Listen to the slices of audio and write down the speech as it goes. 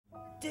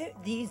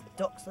Don't these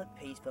ducks look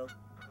peaceful?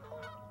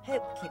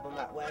 Hope keep them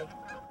that way.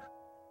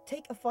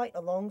 Take a flight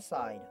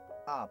alongside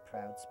our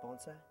proud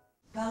sponsor.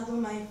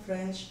 Pardon my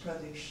French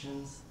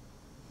productions.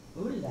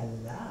 Ooh la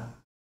la.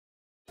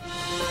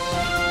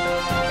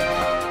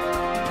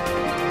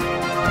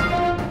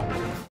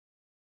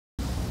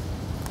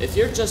 If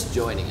you're just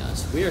joining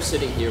us, we are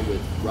sitting here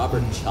with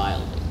Robert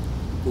Childing,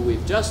 who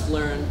we've just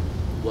learned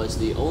was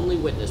the only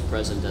witness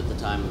present at the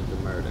time of the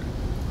murder,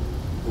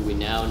 who we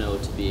now know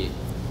to be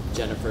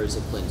Jennifer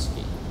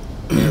Zaklinski,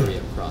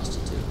 area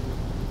prostitute.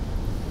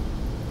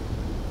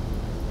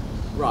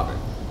 Robert,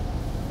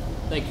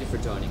 thank you for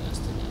joining us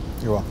today.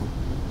 You're welcome.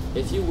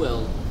 If you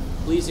will,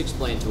 please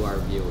explain to our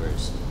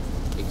viewers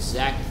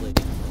exactly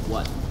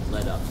what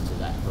led up to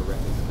that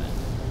horrific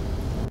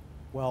event.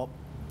 Well,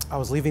 I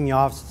was leaving the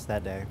office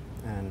that day,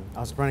 and I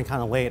was running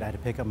kind of late. I had to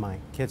pick up my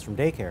kids from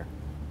daycare,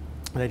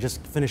 and I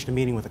just finished a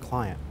meeting with a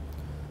client.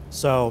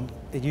 So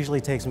it usually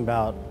takes me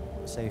about,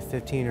 say,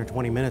 15 or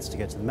 20 minutes to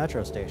get to the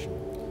metro station.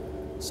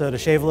 So to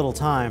shave a little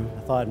time, I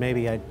thought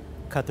maybe I'd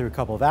cut through a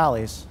couple of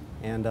alleys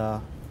and,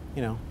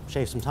 you know,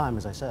 shave some time,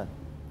 as I said.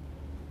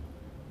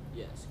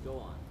 Yes, go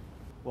on.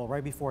 Well,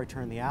 right before I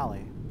turned the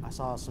alley, I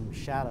saw some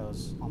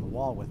shadows on the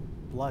wall with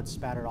blood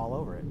spattered all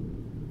over it.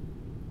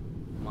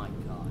 My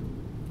God.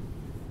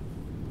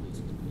 Please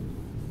continue.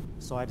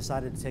 So I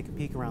decided to take a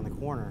peek around the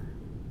corner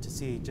to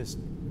see just,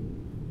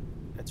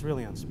 it's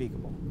really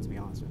unspeakable, to be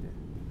honest with you.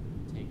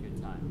 Take your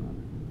time,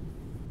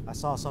 Robert. I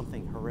saw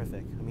something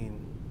horrific. I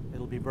mean,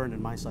 it'll be burned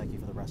in my psyche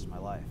for the rest of my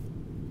life,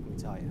 let me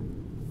tell you.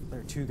 There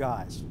are two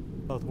guys,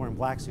 both wearing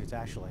black suits,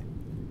 actually.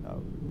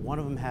 One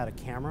of them had a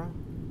camera,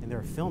 and they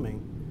were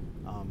filming.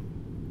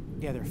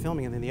 Yeah, they were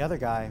filming, and then the other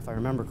guy, if I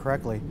remember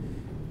correctly,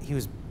 he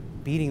was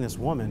beating this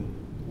woman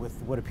with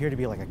what appeared to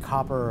be like a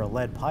copper or a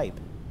lead pipe.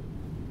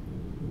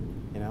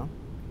 You know?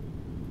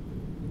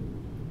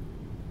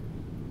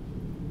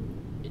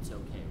 It's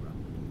okay, Robert.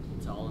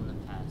 It's all in the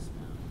past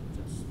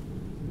now. Just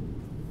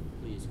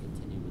please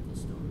continue with the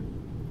story.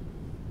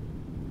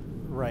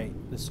 Right,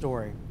 the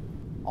story.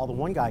 All the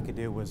one guy could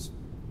do was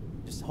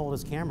just hold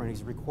his camera, and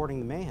he's recording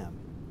the mayhem.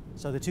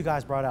 So the two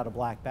guys brought out a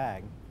black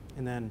bag,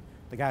 and then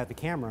the guy with the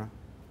camera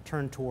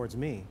turned towards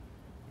me,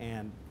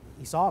 and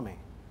he saw me.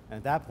 And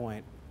at that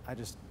point, I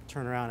just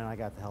turned around and I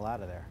got the hell out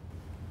of there.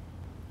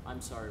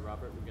 I'm sorry,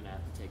 Robert. We're going to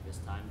have to take this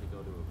time to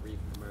go to a brief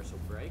commercial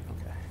break.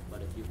 Okay.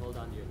 But if you hold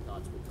on to your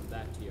thoughts, we'll come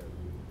back to your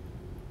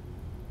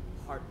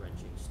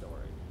heart-wrenching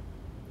story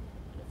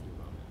in a few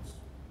moments.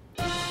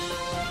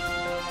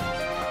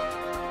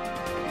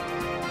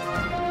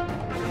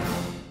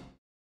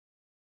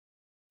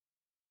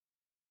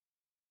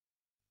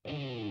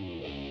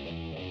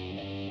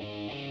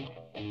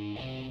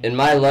 In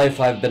my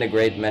life, I've been a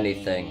great many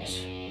things.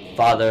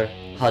 Father,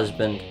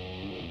 husband,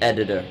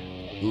 editor,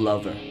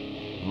 lover,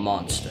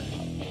 monster.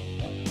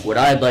 What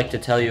I'd like to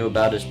tell you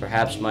about is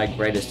perhaps my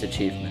greatest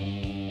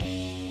achievement.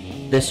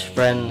 This,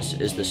 friends,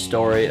 is the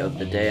story of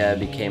the day I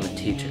became a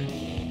teacher.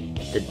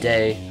 The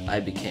day I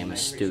became a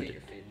student.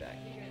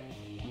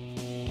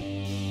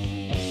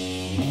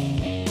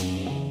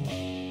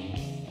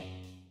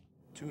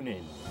 Tune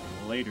in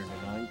later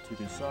tonight to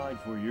decide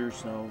for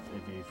yourself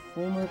if a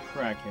former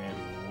crackhead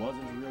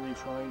wasn't really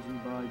trying to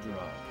buy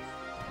drugs.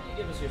 Can you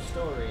give us your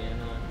story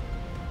and,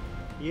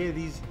 Yeah,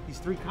 these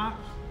three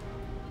cops,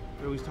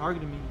 they're always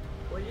targeting me.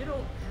 well, you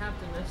don't have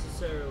to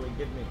necessarily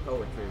give me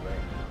poetry right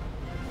now.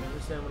 You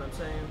understand what I'm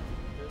saying?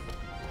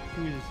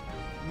 She was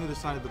on the other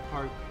side of the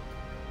park.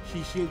 She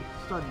had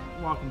started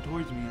walking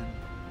towards me, and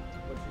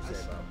What'd you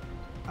say about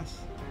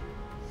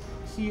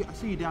me? I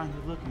see you down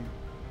here looking.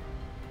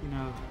 You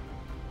know,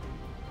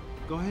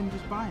 go ahead and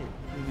just buy it.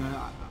 You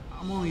know,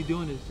 I'm only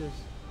doing this just,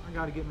 I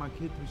gotta get my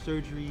kid through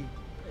surgery.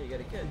 Hey, you got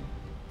a kid?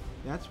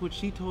 That's what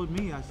she told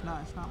me. It's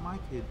not my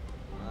kid.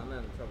 I'm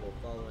having trouble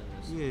following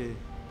this. Yeah.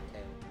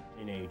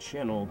 In a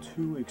Channel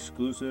 2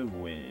 exclusive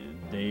with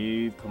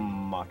Dave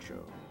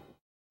Camacho.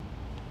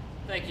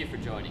 Thank you for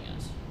joining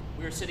us.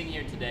 We are sitting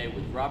here today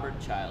with Robert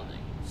Childing,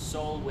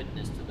 sole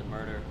witness to the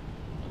murder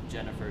of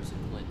Jennifer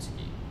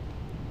Zaklinski.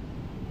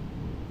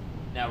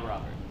 Now,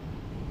 Robert,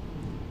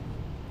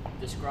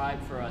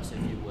 describe for us,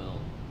 if you will,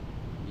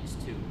 these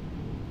two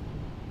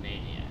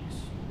maniacs.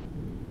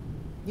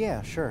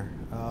 Yeah, sure.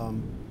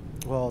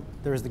 Well,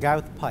 there was the guy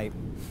with the pipe.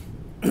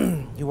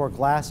 He wore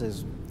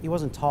glasses. He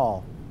wasn't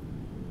tall.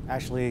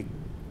 Actually,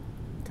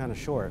 kind of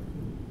short.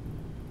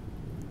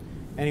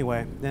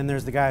 Anyway, then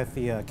there's the guy with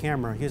the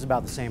camera. He was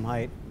about the same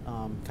height,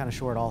 kind of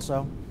short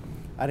also.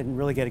 I didn't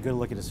really get a good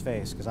look at his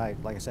face because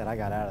like I said, I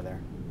got out of there.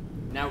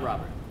 Now,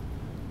 Robert,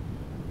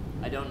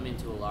 I don't mean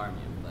to alarm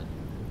you, but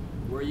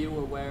were you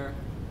aware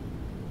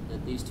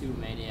that these two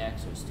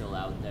maniacs are still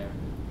out there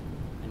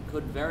and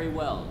could very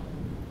well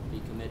be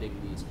committing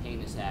these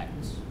heinous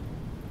acts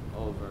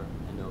over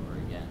and over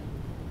again?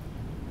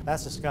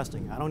 That's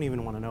disgusting. I don't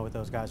even want to know what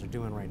those guys are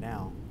doing right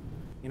now.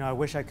 You know, I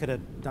wish I could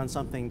have done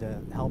something to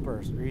help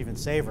her or even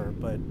save her,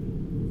 but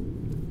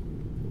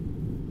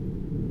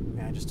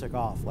man, I just took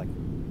off like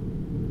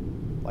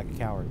a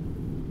coward.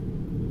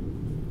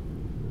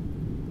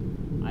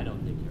 I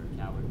don't think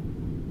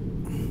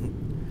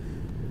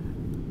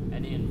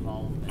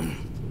involvement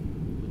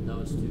with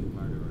those two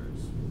murderers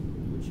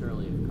would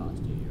surely have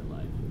cost you your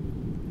life.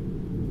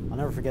 I'll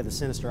never forget the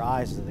sinister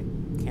eyes of the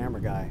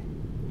camera guy.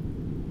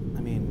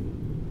 I mean,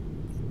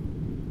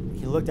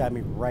 he looked at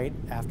me right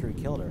after he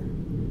killed her.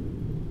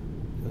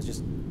 It was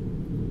just,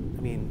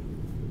 I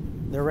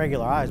mean, they're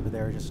regular eyes, but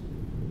they were just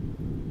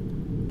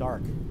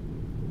dark.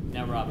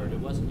 Now, Robert, it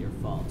wasn't your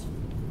fault.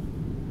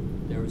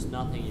 There was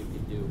nothing you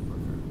could do for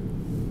her.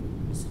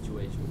 The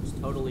situation was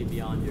totally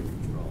beyond your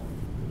control.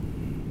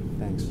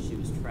 Thanks. She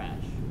was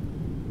trash.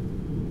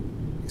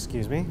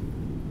 Excuse me?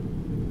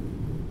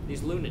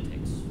 These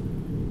lunatics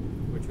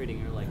were treating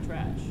her like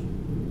trash.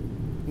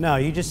 No,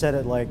 you just said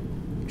it like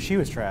she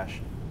was trash,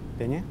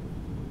 didn't you?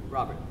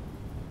 Robert,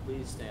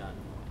 please stay on point.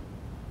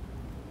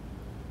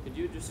 Could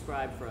you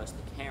describe for us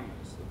the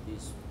cameras of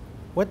these?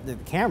 What, the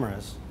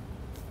cameras?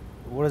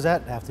 What does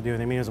that have to do with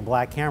it? I mean, it was a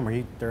black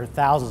camera. There are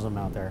thousands of them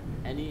out there.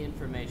 Any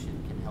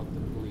information can help the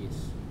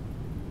police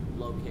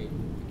locate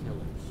the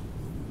killers.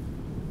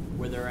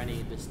 Were there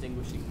any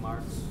distinguishing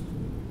marks?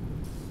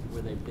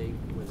 Were they big?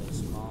 Were they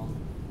small?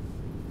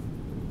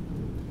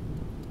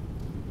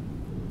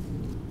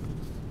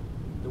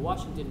 The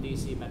Washington,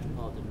 D.C.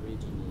 metropolitan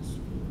region is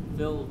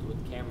filled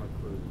with camera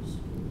crews.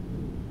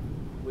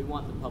 We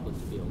want the public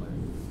to be alert.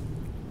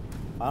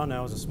 I don't know,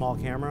 it was a small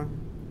camera.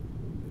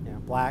 Yeah,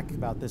 black,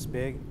 about this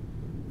big.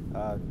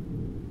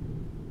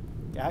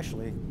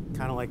 Actually,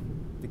 kind of like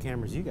the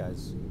cameras you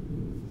guys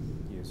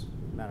use,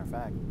 matter of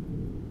fact.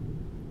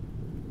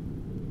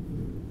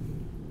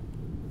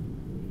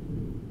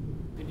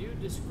 Could you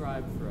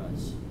describe for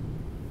us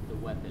the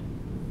weapon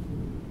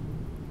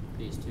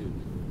these two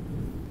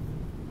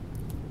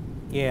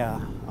Yeah,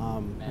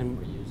 men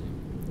were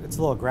using? it's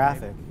a little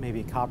graphic.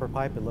 Maybe a copper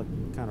pipe. It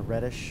looked kind of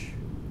reddish,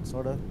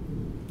 sort of.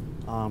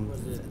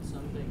 Was it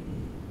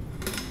something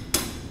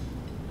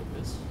like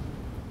this?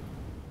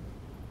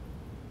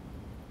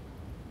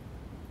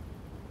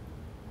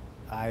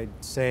 I'd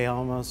say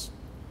almost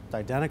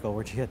identical.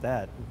 Where'd you get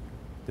that?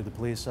 Did the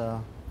police,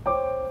 Oh,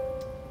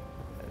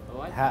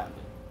 I found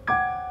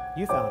it.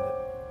 You found it.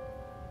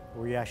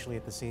 Were you actually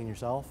at the scene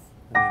yourself?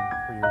 I mean,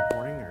 were you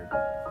reporting or?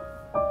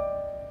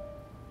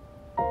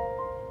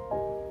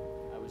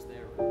 I was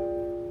there.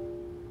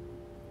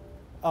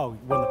 Oh,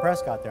 when the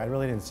press got there, I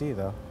really didn't see you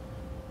though.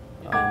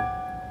 You didn't?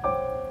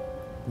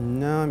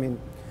 No, I mean,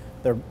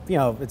 they're, you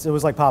know, it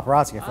was like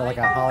paparazzi. I felt like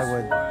a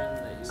Hollywood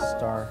that you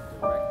star.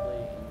 looked directly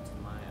into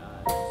my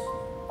eyes.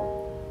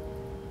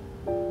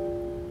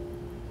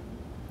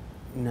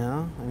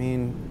 No, I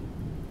mean,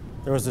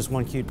 there was this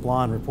one cute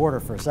blonde reporter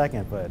for a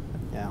second, but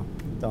yeah,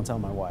 don't tell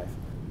my wife.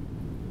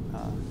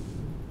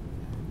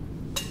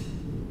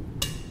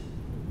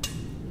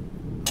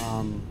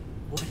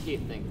 What do you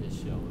think this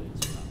show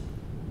is, Rob?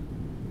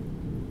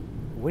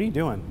 What are you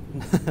doing?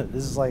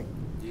 This is like,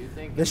 Do you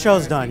think this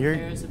show's done. America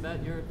You're cares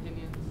about your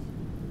opinions?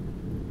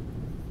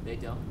 They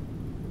don't.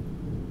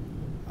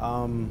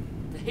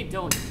 They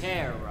don't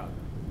care, Rob.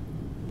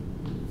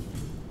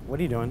 What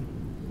are you doing?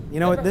 You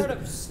know what? Ever heard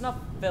of snuff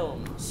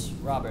films,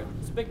 Robert?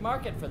 It's a big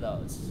market for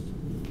those.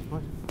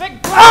 What?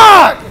 Big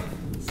market!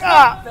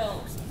 Snuff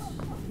films.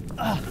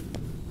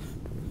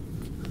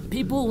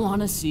 People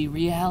want to see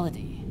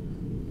reality.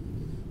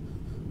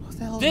 What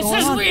the hell This going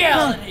is on?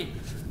 reality.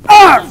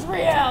 This is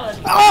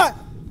reality.